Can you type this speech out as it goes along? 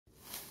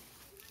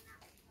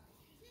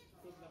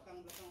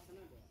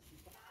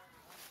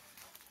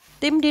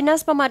Tim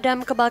Dinas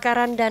Pemadam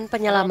Kebakaran dan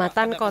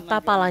Penyelamatan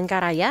Kota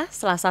Palangkaraya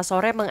Selasa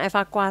sore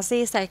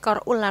mengevakuasi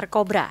seekor ular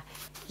kobra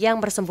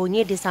yang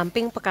bersembunyi di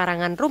samping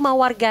pekarangan rumah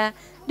warga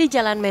di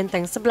Jalan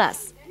Menteng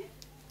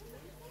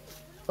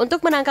 11.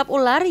 Untuk menangkap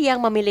ular yang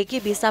memiliki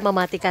bisa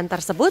mematikan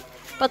tersebut,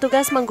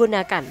 petugas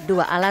menggunakan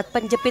 2 alat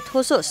penjepit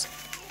khusus.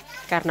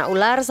 Karena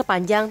ular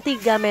sepanjang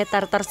 3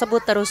 meter tersebut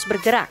terus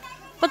bergerak,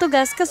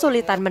 petugas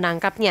kesulitan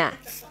menangkapnya.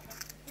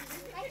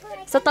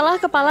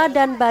 Setelah kepala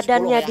dan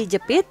badannya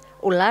dijepit,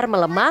 ular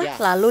melemah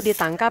lalu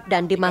ditangkap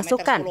dan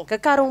dimasukkan ke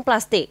karung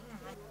plastik.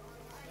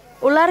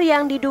 Ular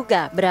yang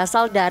diduga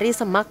berasal dari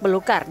semak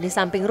belukar di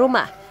samping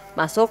rumah,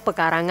 masuk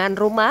pekarangan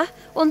rumah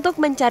untuk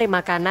mencari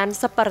makanan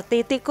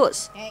seperti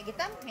tikus.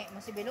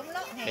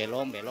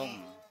 Belum.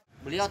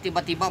 Beliau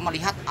tiba-tiba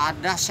melihat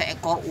ada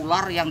seekor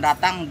ular yang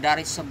datang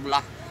dari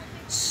sebelah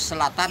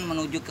selatan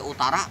menuju ke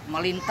utara,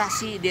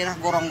 melintasi daerah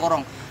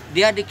gorong-gorong.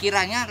 Dia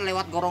dikiranya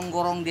lewat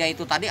gorong-gorong dia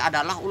itu tadi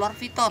adalah ular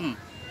piton.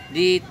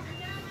 Di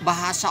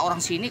bahasa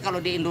orang sini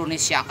kalau di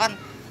Indonesia kan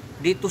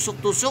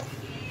ditusuk-tusuk,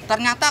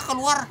 ternyata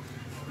keluar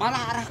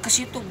malah arah ke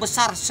situ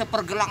besar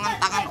sepergelangan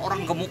tangan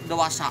orang gemuk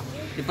dewasa.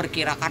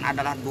 Diperkirakan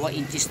adalah 2,5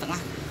 inci,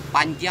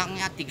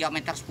 panjangnya 3,10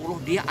 meter.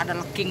 Dia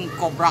adalah King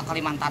Kobra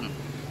Kalimantan.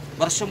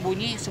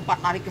 Bersembunyi,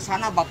 sempat lari ke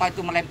sana, bapak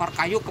itu melempar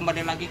kayu,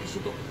 kembali lagi ke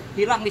situ,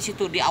 hilang di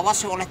situ,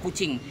 diawasi oleh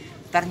kucing.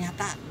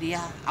 Ternyata dia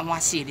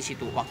masih di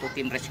situ waktu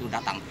tim rescue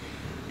datang.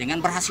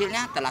 Dengan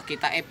berhasilnya telah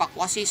kita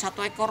evakuasi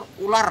 1 ekor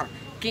ular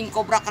King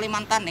Kobra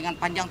Kalimantan dengan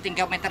panjang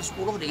 3,10 meter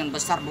dengan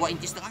besar 2,5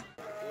 inci.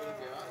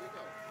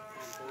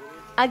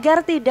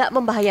 Agar tidak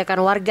membahayakan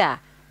warga,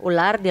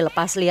 ular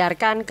dilepas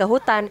liarkan ke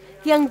hutan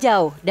yang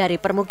jauh dari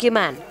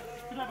permukiman.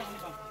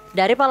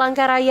 Dari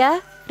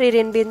Palangkaraya,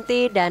 Ririn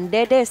Binti dan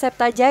Dede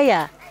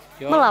Septajaya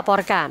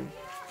melaporkan.